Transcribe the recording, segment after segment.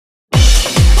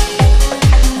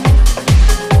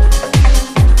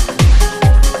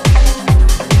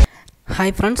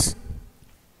Hi friends,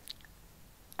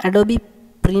 Adobe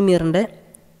Premiere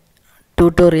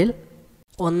tutorial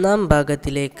ഒന്നാം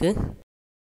ഭാഗത്തിലേക്ക്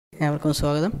ഏവർക്കും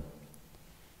സ്വാഗതം.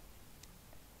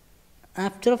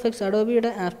 ആഫ്റ്റർ എഫക്ട്സ്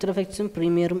അഡോബിയുടെ ആഫ്റ്റർ എഫക്ട്സും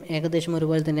പ്രീമിയറും ഏകദേശം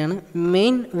ഒരുപോലെ തന്നെയാണ്.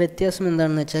 മെയിൻ വ്യത്യാസം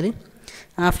എന്താണെന്ന് വെച്ചാൽ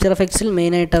ആഫ്റ്റർ എഫക്ട്സിൽ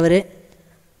മെയിനായിട്ട് അവർ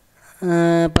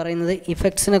പറയുന്നത്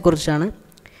ഇഫക്ട്സിനെ കുറിച്ചാണ്.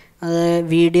 അത്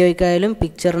വീഡിയോയ്ക്കായാലും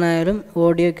പിക്ചറിനായാലും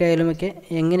ഓഡിയോയ്ക്കായാലും ഒക്കെ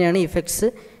എങ്ങനെയാണ് ഇഫക്ട്സ്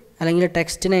അല്ലെങ്കിൽ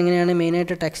ടെക്സ്റ്റിന് എങ്ങനെയാണ്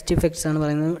മെയിനായിട്ട് ടെക്സ്റ്റ് ഇഫക്ട്സ് ആണ്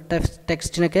പറയുന്നത്.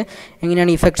 ടെക്സ്റ്റിനൊക്കെ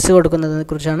എങ്ങനെയാണ് ഇഫക്ട്സ് കൊടുക്കുന്നതിനെ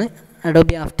കുറിച്ചാണ്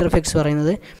അഡോബി ആഫ്റ്റർ എഫക്ട്സ്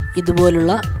പറയുന്നത്.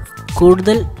 ഇതുപോലുള്ള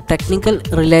കൂടുതൽ ടെക്നിക്കൽ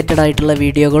റിലേറ്റഡ് ആയിട്ടുള്ള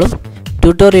വീഡിയോകളും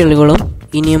ട്യൂട്ടോറിയലുകളും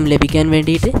ഇനിയും ലഭിക്കാൻ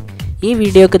വേണ്ടിയിട്ട് ഈ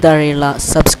വീഡിയോക്ക് താഴെയുള്ള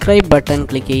സബ്സ്ക്രൈബ് ബട്ടൺ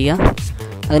ക്ലിക്ക് ചെയ്യുക.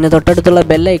 അതിന് തൊട്ടടുത്തുള്ള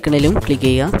ബെൽ ഐക്കണിലും ക്ലിക്ക്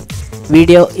ചെയ്യുക.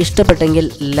 വീഡിയോ ഇഷ്ടപ്പെട്ടെങ്കിൽ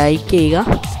ലൈക്ക് ചെയ്യുക,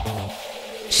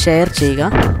 ഷെയർ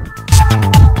ചെയ്യുക.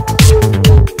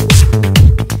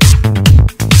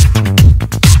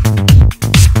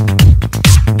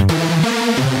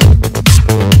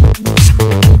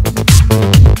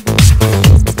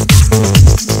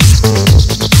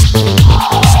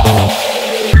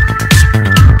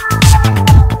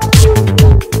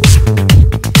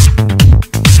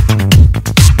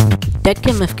 ടെക്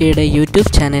MFKയുടെ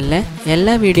യൂട്യൂബ് ചാനലിലെ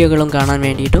എല്ലാ വീഡിയോകളും കാണാൻ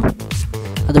വേണ്ടിയിട്ടും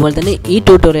അതുപോലെ തന്നെ ഈ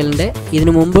ട്യൂട്ടോറിയലിൻ്റെ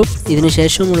ഇതിനു മുമ്പും ഇതിനു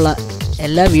ശേഷവുമുള്ള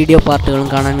എല്ലാ വീഡിയോ പാർട്ടുകളും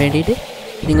കാണാൻ വേണ്ടിയിട്ട്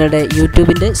നിങ്ങളുടെ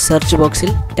യൂട്യൂബിൻ്റെ സെർച്ച്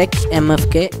ബോക്സിൽ ടെക്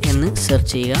MFK എന്ന്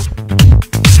സെർച്ച് ചെയ്യുക.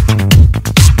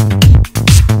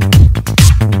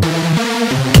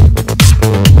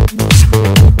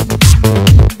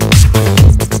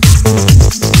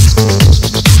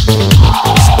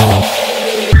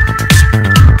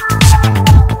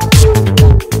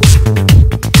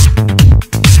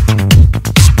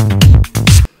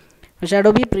 പക്ഷേ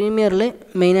അഡോബി പ്രീമിയറിൽ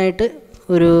മെയിനായിട്ട്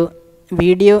ഒരു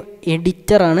വീഡിയോ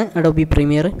എഡിറ്ററാണ് അഡോബി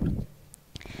പ്രീമിയർ.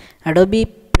 അഡോബി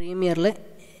പ്രീമിയറിൽ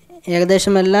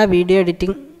ഏകദേശം എല്ലാ വീഡിയോ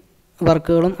എഡിറ്റിംഗ്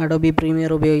വർക്കുകളും അഡോബി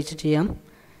പ്രീമിയർ ഉപയോഗിച്ച് ചെയ്യാം.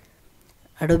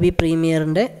 അഡോബി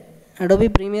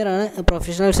പ്രീമിയറാണ്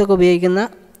പ്രൊഫഷണൽസൊക്കെ ഉപയോഗിക്കുന്ന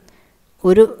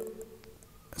ഒരു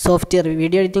സോഫ്റ്റ്വെയർ.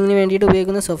 വീഡിയോ എഡിറ്റിങ്ങിന് വേണ്ടിയിട്ട്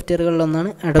ഉപയോഗിക്കുന്ന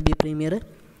സോഫ്റ്റ്വെയറുകളിലൊന്നാണ് അഡോബി പ്രീമിയർ.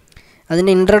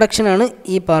 അതിൻ്റെ ഇൻട്രൊഡക്ഷനാണ്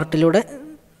ഈ പാർട്ടിലൂടെ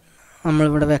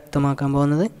നമ്മളിവിടെ വ്യക്തമാക്കാൻ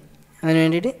പോകുന്നത്. അതിന്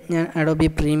വേണ്ടിയിട്ട് ഞാൻ അഡോബി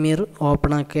പ്രീമിയർ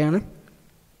ഓപ്പൺ ആക്കുകയാണ്.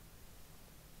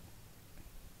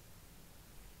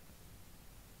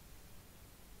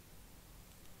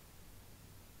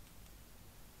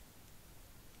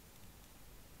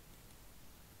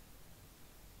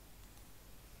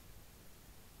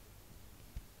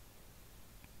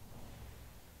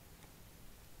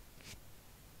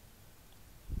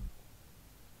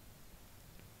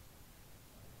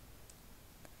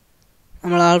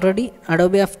 നമ്മൾ ആൾറെഡി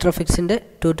അഡോബി ആഫ്റ്റർ എഫക്ട്സിൻ്റെ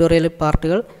ട്യൂട്ടോറിയൽ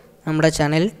പാർട്ടുകൾ നമ്മുടെ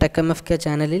ചാനലിൽ ടെക് MFK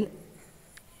ചാനലിൽ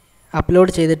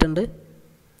അപ്ലോഡ് ചെയ്തിട്ടുണ്ട്.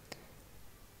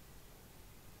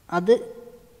 അത്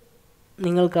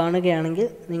നിങ്ങൾ കാണുകയാണെങ്കിൽ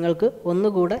നിങ്ങൾക്ക്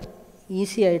ഒന്നുകൂടെ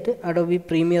ഈസി ആയിട്ട് അഡോബി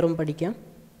പ്രീമിയറും പഠിക്കാം.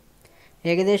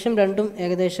 ഏകദേശം രണ്ടും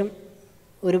ഏകദേശം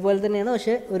ഒരുപോലെ തന്നെയാണ്,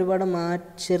 പക്ഷേ ഒരുപാട്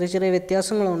ചെറിയ ചെറിയ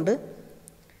വ്യത്യാസങ്ങളുണ്ട്.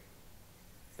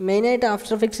 മെയിനായിട്ട്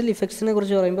ആഫ്റ്റർ എഫക്ട്സിൽ ഇഫക്ട്സിനെ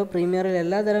കുറിച്ച് പറയുമ്പോൾ പ്രീമിയറിൽ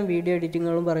എല്ലാതരം വീഡിയോ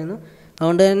എഡിറ്റിങ്ങുകളും പറയുന്നു.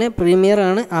 അതുകൊണ്ട് തന്നെ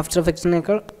പ്രീമിയറാണ് ആഫ്റ്റർ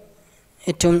എഫക്ട്സിനേക്കാൾ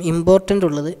ഏറ്റവും ഇമ്പോർട്ടൻ്റ്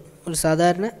ഉള്ളത്. ഒരു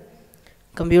സാധാരണ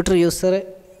കമ്പ്യൂട്ടർ യൂസറെ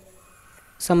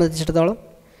സംബന്ധിച്ചിടത്തോളം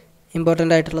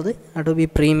ഇമ്പോർട്ടൻ്റ് ആയിട്ടുള്ളത് അഡോബി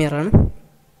പ്രീമിയറാണ്.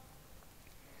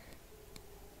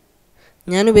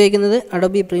 ഞാൻ ഉപയോഗിക്കുന്നത്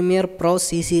അഡോബി പ്രീമിയർ പ്രോ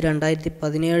CC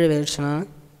 2017 വേർഷനാണ്.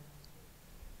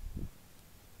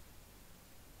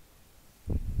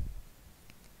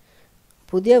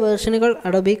 പുതിയ വേർഷനുകൾ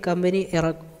അഡോബി കമ്പനി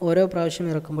ഓരോ പ്രാവശ്യം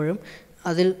ഇറക്കുമ്പോഴും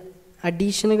അതിൽ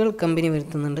അഡീഷനുകൾ കമ്പനി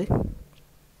വരുത്തുന്നുണ്ട്.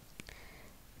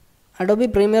 അഡോബി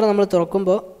പ്രീമിയർ നമ്മൾ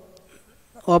തുറക്കുമ്പോൾ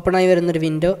ഓപ്പണായി വരുന്നൊരു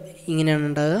വിൻഡോ ഇങ്ങനെയാണ്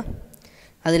ഉണ്ടാകുക.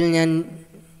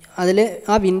 അതിൽ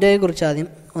ആ വിൻഡോയെക്കുറിച്ച് ആദ്യം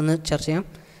ഒന്ന് ചർച്ച ചെയ്യാം.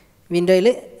 വിൻഡോയിൽ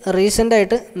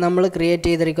റീസെൻ്റായിട്ട് നമ്മൾ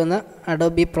ക്രിയേറ്റ് ചെയ്തിരിക്കുന്ന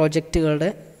അഡോബി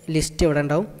പ്രോജക്റ്റുകളുടെ ലിസ്റ്റ് ഇവിടെ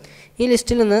ഉണ്ടാവും. ഈ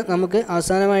ലിസ്റ്റിൽ നിന്ന് നമുക്ക്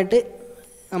അവസാനമായിട്ട്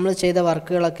നമ്മൾ ചെയ്ത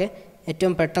വർക്കുകളൊക്കെ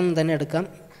ഏറ്റവും പെട്ടെന്ന് തന്നെ എടുക്കാം.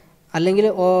 അല്ലെങ്കിൽ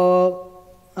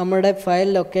നമ്മുടെ ഫയൽ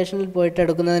ലൊക്കേഷനിൽ പോയിട്ട്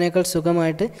എടുക്കുന്നതിനേക്കാൾ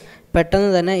സുഖമായിട്ട് പെട്ടെന്ന്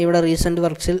തന്നെ ഇവിടെ റീസെൻറ്റ്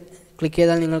വർക്ക്സിൽ ക്ലിക്ക്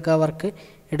ചെയ്താൽ നിങ്ങൾക്ക് ആ വർക്ക്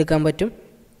എടുക്കാൻ പറ്റും.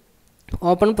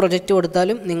 ഓപ്പൺ പ്രൊജക്റ്റ്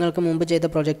കൊടുത്താലും നിങ്ങൾക്ക് മുമ്പ് ചെയ്ത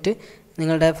പ്രൊജക്റ്റ്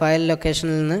നിങ്ങളുടെ ഫയൽ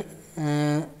ലൊക്കേഷനിൽ നിന്ന്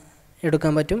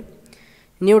എടുക്കാൻ പറ്റും.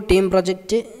 ന്യൂ ടീം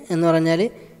പ്രൊജക്റ്റ് എന്ന് പറഞ്ഞാൽ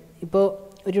ഇപ്പോൾ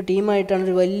ഒരു ടീമായിട്ടാണ്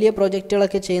ഒരു വലിയ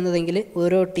പ്രൊജക്റ്റുകളൊക്കെ ചെയ്യുന്നതെങ്കിൽ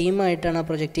ഓരോ ടീമായിട്ടാണ് ആ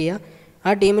പ്രൊജക്റ്റ് ചെയ്യുക.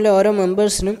 ആ ടീമിലെ ഓരോ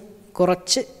മെമ്പേഴ്സിനും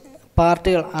കുറച്ച്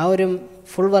പാർട്ടുകൾ, ആ ഒരു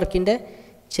ഫുൾ വർക്കിൻ്റെ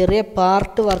ചെറിയ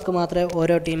പാർട്ട് വർക്ക് മാത്രമേ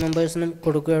ഓരോ ടീം മെമ്പേഴ്സിനും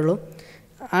കൊടുക്കുകയുള്ളൂ.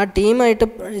 ആ ടീമായിട്ട്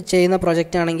ചെയ്യുന്ന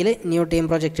പ്രൊജക്റ്റ് ആണെങ്കിൽ ന്യൂ ടീം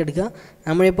പ്രൊജക്റ്റ് എടുക്കുക.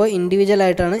 നമ്മളിപ്പോൾ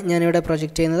ഇൻഡിവിജ്വലായിട്ടാണ് ഞാനിവിടെ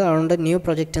പ്രൊജക്റ്റ് ചെയ്യുന്നത്, അതുകൊണ്ട് ന്യൂ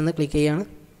പ്രൊജക്റ്റ് എന്ന് ക്ലിക്ക് ചെയ്യുകയാണ്.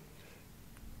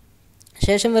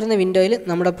 ശേഷം വരുന്ന വിൻഡോയിൽ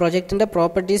നമ്മുടെ പ്രൊജക്റ്റിൻ്റെ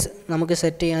പ്രോപ്പർട്ടീസ് നമുക്ക്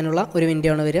സെറ്റ് ചെയ്യാനുള്ള ഒരു വിൻഡോ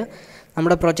ആണ് വരിക.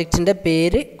 നമ്മുടെ പ്രൊജക്റ്റിൻ്റെ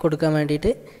പേര് കൊടുക്കാൻ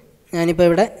വേണ്ടിയിട്ട് ഞാനിപ്പോൾ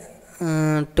ഇവിടെ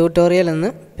ട്യൂട്ടോറിയൽ എന്ന്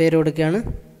പേര് കൊടുക്കുകയാണ്.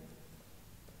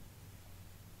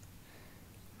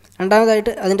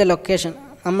 രണ്ടാമതായിട്ട് അതിൻ്റെ ലൊക്കേഷൻ,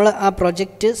 നമ്മൾ ആ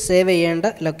പ്രൊജക്റ്റ് സേവ് ചെയ്യേണ്ട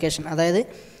ലൊക്കേഷൻ. അതായത്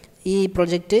ഈ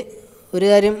പ്രൊജക്റ്റ് ഒരു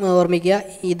കാര്യം ഓർമ്മിക്കുക,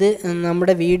 ഇത്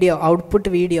നമ്മുടെ വീഡിയോ ഔട്ട്പുട്ട്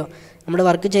വീഡിയോ നമ്മൾ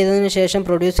വർക്ക് ചെയ്തതിന് ശേഷം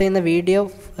പ്രൊഡ്യൂസ് ചെയ്യുന്ന വീഡിയോ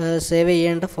സേവ്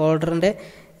ചെയ്യേണ്ട ഫോൾഡറിൻ്റെ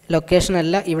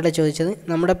ലൊക്കേഷനല്ല ഇവിടെ ചോദിച്ചത്.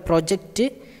 നമ്മുടെ പ്രൊജക്റ്റ്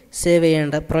സേവ്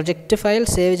ചെയ്യേണ്ട പ്രൊജക്റ്റ് ഫയൽ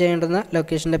സേവ് ചെയ്യേണ്ടുന്ന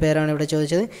ലൊക്കേഷൻ്റെ പേരാണ് ഇവിടെ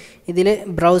ചോദിച്ചത്. ഇതിൽ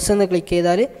ബ്രൗസ് എന്ന് ക്ലിക്ക്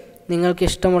ചെയ്താൽ നിങ്ങൾക്ക്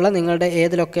ഇഷ്ടമുള്ള നിങ്ങളുടെ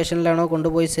ഏത് ലൊക്കേഷനിലാണോ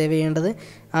കൊണ്ടുപോയി സേവ് ചെയ്യേണ്ടത്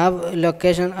ആ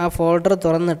ലൊക്കേഷൻ, ആ ഫോൾഡർ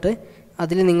തുറന്നിട്ട്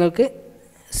അതിൽ നിങ്ങൾക്ക്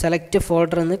സെലക്ട്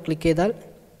ഫോൾഡർ എന്ന് ക്ലിക്ക് ചെയ്താൽ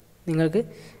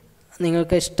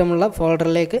നിങ്ങൾക്ക് ഇഷ്ടമുള്ള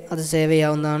ഫോൾഡറിലേക്ക് അത് സേവ്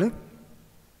ചെയ്യാവുന്നതാണ്.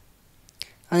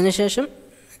 അതിനുശേഷം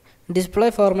ഡിസ്പ്ലേ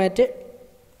ഫോർമാറ്റ്,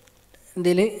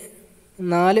 ഇതിൽ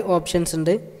 4 ഓപ്ഷൻസ്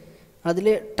ഉണ്ട്. അതിൽ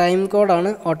ടൈം കോഡാണ്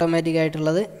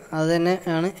ഓട്ടോമാറ്റിക്കായിട്ടുള്ളത്, അത് തന്നെ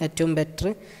ആണ് ഏറ്റവും ബെറ്റർ.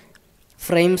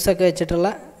 ഫ്രെയിംസൊക്കെ വെച്ചിട്ടുള്ള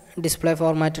ഡിസ്പ്ലേ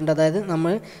ഫോർമാറ്റ് ഉണ്ട്. അതായത്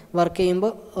നമ്മൾ വർക്ക്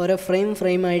ചെയ്യുമ്പോൾ ഓരോ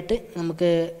ഫ്രെയിമായിട്ട്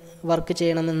നമുക്ക് വർക്ക്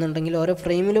ചെയ്യണമെന്നുണ്ടെങ്കിൽ ഓരോ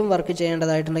ഫ്രെയിമിലും വർക്ക്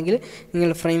ചെയ്യേണ്ടതായിട്ടുണ്ടെങ്കിൽ നിങ്ങൾ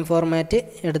ഫ്രെയിം ഫോർമാറ്റ്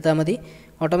എടുത്താൽ മതി.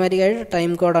 ഓട്ടോമാറ്റിക്കായിട്ട്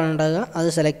ടൈം കോഡാണ് ഉണ്ടാകുക, അത്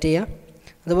സെലക്ട് ചെയ്യുക.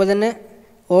 അതുപോലെ തന്നെ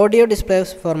audio display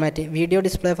format, video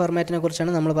display ഫോർമാറ്റിനെ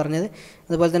കുറിച്ചാണ് നമ്മൾ പറഞ്ഞത്.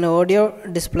 അതുപോലെ തന്നെ ഓഡിയോ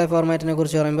ഡിസ്പ്ലേ ഫോർമാറ്റിനെ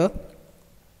കുറിച്ച് പറയുമ്പോൾ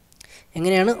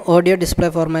എങ്ങനെയാണ് ഓഡിയോ ഡിസ്പ്ലേ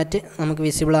ഫോർമാറ്റ് നമുക്ക്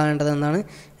വിസിബിൾ ആകേണ്ടതെന്നാണ്.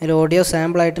 അതിൽ ഓഡിയോ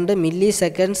സാമ്പിളായിട്ടുണ്ട്. മില്ലി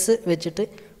സെക്കൻഡ്സ് വെച്ചിട്ട്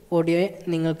ഓഡിയോയെ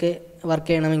നിങ്ങൾക്ക് വർക്ക്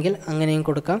ചെയ്യണമെങ്കിൽ അങ്ങനെയും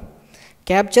കൊടുക്കാം.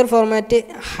 Capture format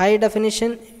high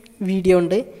definition video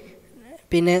ഉണ്ട്,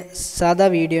 പിന്നെ സാധാ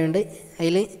വീഡിയോ ഉണ്ട്.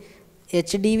 അതിൽ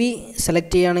HDV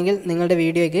സെലക്ട് ചെയ്യുകയാണെങ്കിൽ നിങ്ങളുടെ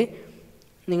വീഡിയോയ്ക്ക്,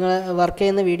 നിങ്ങൾ വർക്ക്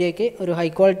ചെയ്യുന്ന വീഡിയോയ്ക്ക് ഒരു ഹൈ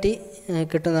ക്വാളിറ്റി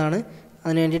കിട്ടുന്നതാണ്.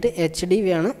 അതിന് വേണ്ടിയിട്ട് HDV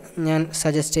ആണ് ഞാൻ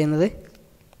സജസ്റ്റ് ചെയ്യുന്നത്.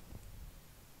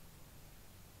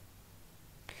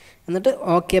 എന്നിട്ട്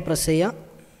ഓക്കെ പ്രസ് ചെയ്യാം.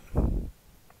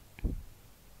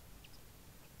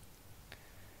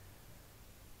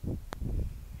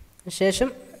 ശേഷം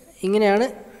ഇങ്ങനെയാണ്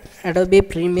അഡോബി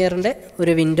പ്രീമിയറിൻ്റെ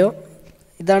ഒരു വിൻഡോ.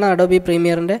 ഇതാണ് അഡോബി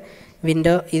പ്രീമിയറിൻ്റെ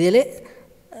വിൻഡോ. ഇതിൽ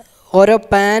ഓരോ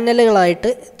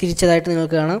പാനലുകളായിട്ട് തിരിച്ചതായിട്ട്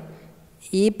നിങ്ങൾക്ക് കാണാം.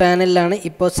 ഈ പാനലിലാണ്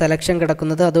ഇപ്പോൾ സെലക്ഷൻ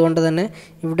കിടക്കുന്നത്. അതുകൊണ്ട് തന്നെ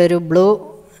ഇവിടെ ഒരു ബ്ലൂ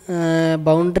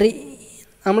ബൗണ്ടറി,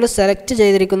 നമ്മൾ സെലക്ട്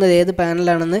ചെയ്തിരിക്കുന്നത് ഏത്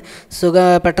പാനലാണെന്ന്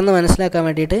പെട്ടെന്ന് മനസ്സിലാക്കാൻ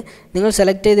വേണ്ടിയിട്ട് നിങ്ങൾ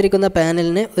സെലക്ട് ചെയ്തിരിക്കുന്ന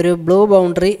പാനലിന് ഒരു ബ്ലൂ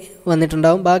ബൗണ്ടറി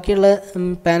വന്നിട്ടുണ്ടാവും. ബാക്കിയുള്ള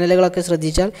പാനലുകളൊക്കെ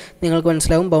ശ്രദ്ധിച്ചാൽ നിങ്ങൾക്ക്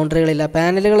മനസ്സിലാവും ബൗണ്ടറികളില്ല.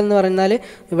 പാനലുകൾ എന്ന് പറഞ്ഞാൽ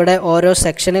ഇവിടെ ഓരോ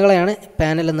സെക്ഷനുകളെയാണ്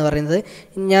പാനൽ എന്ന് പറയുന്നത്.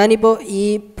 ഞാനിപ്പോൾ ഈ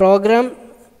പ്രോഗ്രാം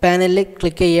പാനലിൽ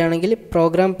ക്ലിക്ക് ചെയ്യുകയാണെങ്കിൽ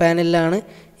പ്രോഗ്രാം പാനലിലാണ്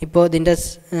ഇപ്പോൾ ഇതിൻ്റെ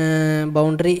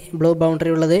ബ്ലൂ ബൗണ്ടറി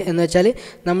ഉള്ളത്. എന്ന് വെച്ചാൽ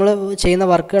നമ്മൾ ചെയ്യുന്ന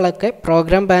വർക്കുകളൊക്കെ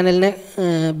പ്രോഗ്രാം പാനലിനെ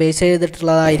ബേസ്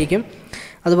ചെയ്തിട്ടുള്ളതായിരിക്കും.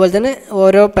 അതുപോലെ തന്നെ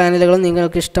ഓരോ പാനലുകളും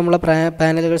നിങ്ങൾക്ക് ഇഷ്ടമുള്ള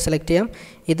പാനലുകൾ സെലക്ട് ചെയ്യാം.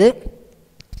 ഇത്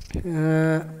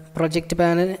പ്രൊജക്റ്റ്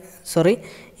പാനൽ,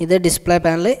 ഇത് ഡിസ്പ്ലേ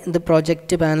പാനൽ, ഇത്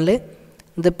പ്രൊജക്റ്റ് പാനൽ,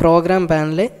 ഇത് പ്രോഗ്രാം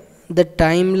പാനൽ, ഇത്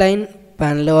time line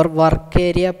panel or work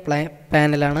area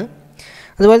പാനലാണ്.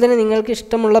 അതുപോലെ തന്നെ നിങ്ങൾക്ക്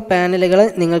ഇഷ്ടമുള്ള പാനലുകൾ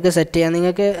നിങ്ങൾക്ക് സെറ്റ് ചെയ്യാം.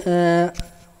 നിങ്ങൾക്ക്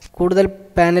കൂടുതൽ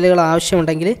പാനലുകൾ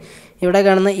ആവശ്യമുണ്ടെങ്കിൽ ഇവിടെ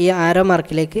കാണുന്ന ഈ ആരോ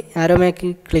മാർക്ക്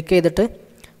ക്ലിക്ക് ചെയ്തിട്ട്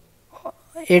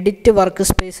എഡിറ്റ് വർക്ക്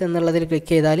സ്പേസ് എന്നുള്ളതിൽ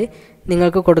ക്ലിക്ക് ചെയ്താൽ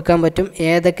നിങ്ങൾക്ക് കൊടുക്കാൻ പറ്റും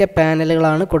ഏതൊക്കെ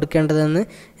പാനലുകളാണ് കൊടുക്കേണ്ടതെന്ന്.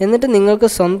 എന്നിട്ട് നിങ്ങൾക്ക്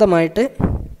സ്വന്തമായിട്ട്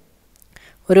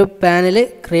ഒരു പാനൽ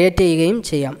ക്രിയേറ്റ് ചെയ്യുകയും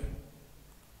ചെയ്യാം.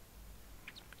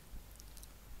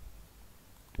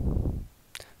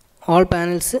 ഓൾ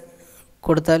പാനൽസ്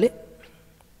കൊടുത്താൽ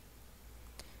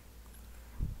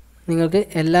നിങ്ങൾക്ക്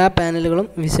എല്ലാ പാനലുകളും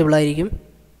വിസിബിൾ ആയിരിക്കും.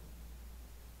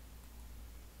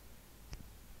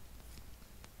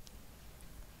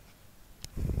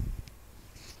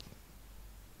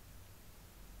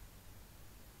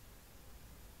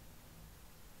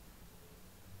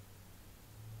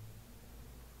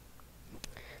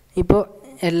 ഇപ്പോൾ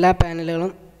എല്ലാ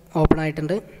പാനലുകളും ഓപ്പൺ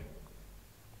ആയിട്ടുണ്ട്.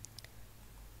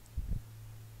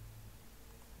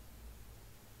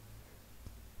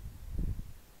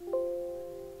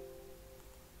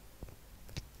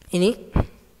 ഇനി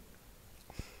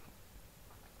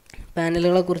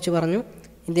പാനലുകളെ കുറിച്ച് പറഞ്ഞു.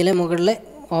 ഇതിലെ മുകളിലെ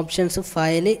options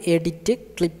file, edit,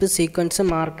 clip, sequence,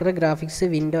 marker, graphics,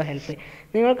 window, help.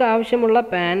 നിങ്ങൾക്ക് ആവശ്യമുള്ള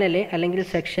പാനൽ അല്ലെങ്കിൽ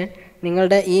സെക്ഷൻ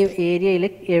നിങ്ങളുടെ ഈ ഏരിയയിൽ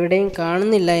എവിടെയും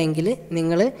കാണുന്നില്ല എങ്കിൽ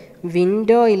നിങ്ങൾ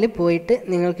വിൻഡോയിൽ പോയിട്ട്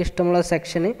നിങ്ങൾക്ക് ഇഷ്ടമുള്ള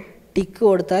സെക്ഷന് ടിക്ക്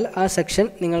കൊടുത്താൽ ആ സെക്ഷൻ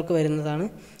നിങ്ങൾക്ക് വരുന്നതാണ്.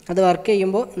 അത് വർക്ക്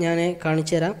ചെയ്യുമ്പോൾ ഞാൻ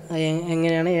കാണിച്ചു തരാം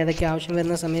എങ്ങനെയാണ്, ഏതൊക്കെ ആവശ്യം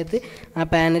വരുന്ന സമയത്ത് ആ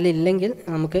പാനൽ ഇല്ലെങ്കിൽ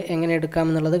നമുക്ക് എങ്ങനെ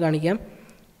എടുക്കാമെന്നുള്ളത് കാണിക്കാം.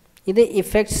 ഇത്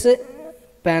effects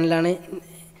പാനലാണ്.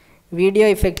 Video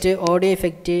effect, audio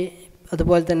effect,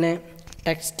 അതുപോലെ തന്നെ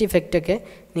ടെക്സ്റ്റ് ഇഫക്റ്റൊക്കെ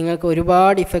നിങ്ങൾക്ക്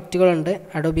ഒരുപാട് ഇഫക്റ്റുകളുണ്ട്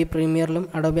അഡോബി പ്രീമിയറിലും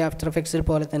അഡോബി ആഫ്റ്റർ എഫക്ട്സിൽ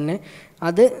പോലെ തന്നെ.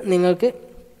 അത് നിങ്ങൾക്ക്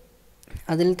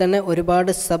അതിൽ തന്നെ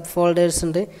ഒരുപാട് സബ് ഫോൾഡേഴ്സ്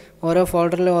ഉണ്ട്. ഓരോ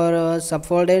ഫോൾഡറിലും ഓരോ സബ്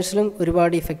ഫോൾഡേഴ്സിലും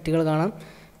ഒരുപാട് ഇഫക്റ്റുകൾ കാണാം.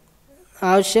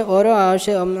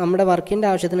 നമ്മുടെ വർക്കിൻ്റെ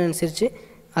ആവശ്യത്തിനനുസരിച്ച്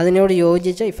അതിനോട്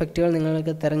യോജിച്ച ഇഫക്റ്റുകൾ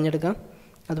നിങ്ങൾക്ക് തിരഞ്ഞെടുക്കാം.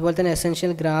 അതുപോലെ തന്നെ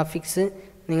എസെൻഷ്യൽ ഗ്രാഫിക്സ്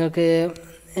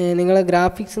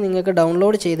നിങ്ങൾക്ക്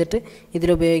ഡൗൺലോഡ് ചെയ്തിട്ട്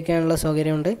ഇതിലുപയോഗിക്കാനുള്ള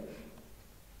സൗകര്യമുണ്ട്.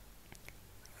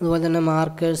 അതുപോലെ തന്നെ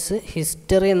മാർക്കേഴ്സ്,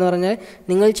 ഹിസ്റ്ററി എന്ന് പറഞ്ഞാൽ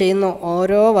നിങ്ങൾ ചെയ്യുന്ന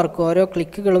ഓരോ വർക്കും ഓരോ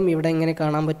ക്ലിക്കുകളും ഇവിടെ ഇങ്ങനെ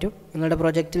കാണാൻ പറ്റും. നിങ്ങളുടെ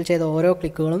പ്രൊജക്റ്റിൽ ചെയ്ത ഓരോ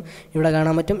ക്ലിക്കുകളും ഇവിടെ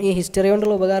കാണാൻ പറ്റും. ഈ ഹിസ്റ്ററി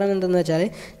കൊണ്ടുള്ള ഉപകാരം എന്തെന്ന് വെച്ചാൽ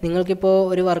നിങ്ങൾക്കിപ്പോൾ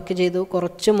ഒരു വർക്ക് ചെയ്തു,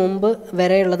 കുറച്ച് മുമ്പ്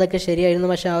വരെയുള്ളതൊക്കെ ശരിയായിരുന്നു,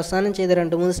 പക്ഷേ അവസാനം ചെയ്ത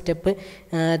 2-3 സ്റ്റെപ്പ്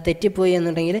തെറ്റിപ്പോയി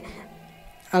എന്നുണ്ടെങ്കിൽ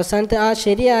അവസാനത്തെ ആ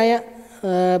ശരിയായ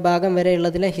ഭാഗം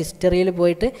വരെയുള്ളതിലെ ഹിസ്റ്ററിയിൽ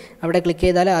പോയിട്ട് അവിടെ ക്ലിക്ക്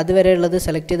ചെയ്താൽ അതുവരെയുള്ളത്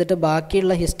സെലക്ട് ചെയ്തിട്ട്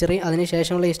ബാക്കിയുള്ള ഹിസ്റ്ററി,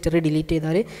 അതിനുശേഷമുള്ള ഹിസ്റ്ററി ഡിലീറ്റ്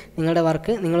ചെയ്താൽ നിങ്ങളുടെ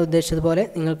വർക്ക് നിങ്ങൾ ഉദ്ദേശിച്ചതുപോലെ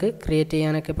നിങ്ങൾക്ക് ക്രിയേറ്റ്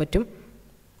ചെയ്യാനൊക്കെ പറ്റും.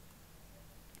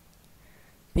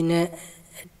 പിന്നെ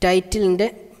ടൈറ്റിലിൻ്റെ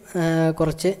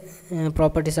കുറച്ച്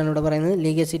പ്രോപ്പർട്ടീസാണ് ഇവിടെ പറയുന്നത്.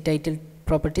 Legacy title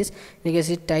properties,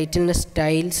 legacy ടൈറ്റിലിൻ്റെ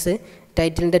styles,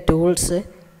 ടൈറ്റിലിൻ്റെ tools,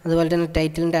 അതുപോലെ തന്നെ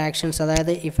ടൈറ്റിലിൻ്റെ ആക്ഷൻസ്,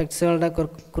 അതായത് ഇഫക്ട്സുകളുടെ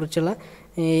കുറിച്ചുള്ള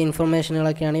ഈ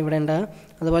ഇൻഫർമേഷനുകളൊക്കെയാണ് ഇവിടെ ഉണ്ടാകുക.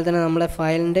 അതുപോലെ തന്നെ നമ്മുടെ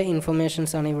ഫയലിൻ്റെ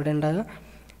ഇൻഫർമേഷൻസാണ് ഇവിടെ ഉണ്ടാകുക.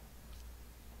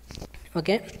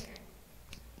 ഓക്കെ,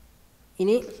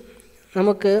 ഇനി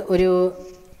നമുക്ക്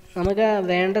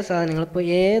വേണ്ട സാധനങ്ങൾ, ഇപ്പോൾ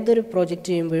ഏതൊരു പ്രോജക്റ്റ്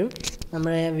ചെയ്യുമ്പോഴും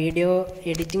നമ്മുടെ വീഡിയോ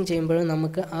എഡിറ്റിംഗ് ചെയ്യുമ്പോഴും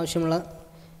നമുക്ക് ആവശ്യമുള്ള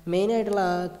മെയിനായിട്ടുള്ള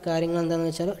കാര്യങ്ങൾ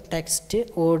എന്താണെന്ന് വെച്ചാൽ ടെക്സ്റ്റ്,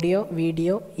 ഓഡിയോ,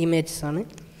 വീഡിയോ, ഇമേജസ് ആണ്.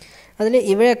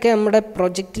 ഇവയൊക്കെ നമ്മുടെ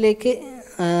പ്രൊജക്റ്റിലേക്ക്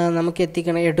നമുക്ക്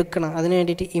എടുക്കണം. അതിന്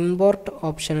വേണ്ടിയിട്ട് ഇമ്പോർട്ട്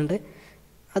ഓപ്ഷൻ ഉണ്ട്.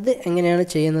 അത് എങ്ങനെയാണ്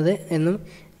ചെയ്യുന്നത് എന്നും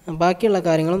ബാക്കിയുള്ള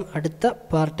കാര്യങ്ങളും അടുത്ത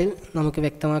പാർട്ടിൽ നമുക്ക്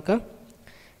വ്യക്തമാക്കാം.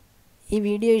 ഈ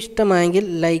വീഡിയോ ഇഷ്ടമായെങ്കിൽ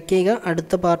ലൈക്ക് ചെയ്യുക.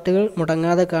 അടുത്ത പാർട്ടുകൾ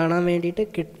മുടങ്ങാതെ കാണാൻ വേണ്ടിയിട്ട്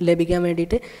ലഭിക്കാൻ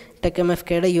വേണ്ടിയിട്ട്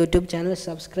TechMFKയുടെ യൂട്യൂബ് ചാനൽ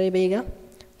സബ്സ്ക്രൈബ് ചെയ്യുക.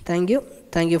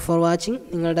 Thank you for watching.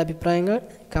 നിങ്ങളുടെ അഭിപ്രായങ്ങൾ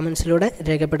കമൻസിലൂടെ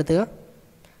രേഖപ്പെടുത്തുക.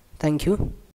 Thank you.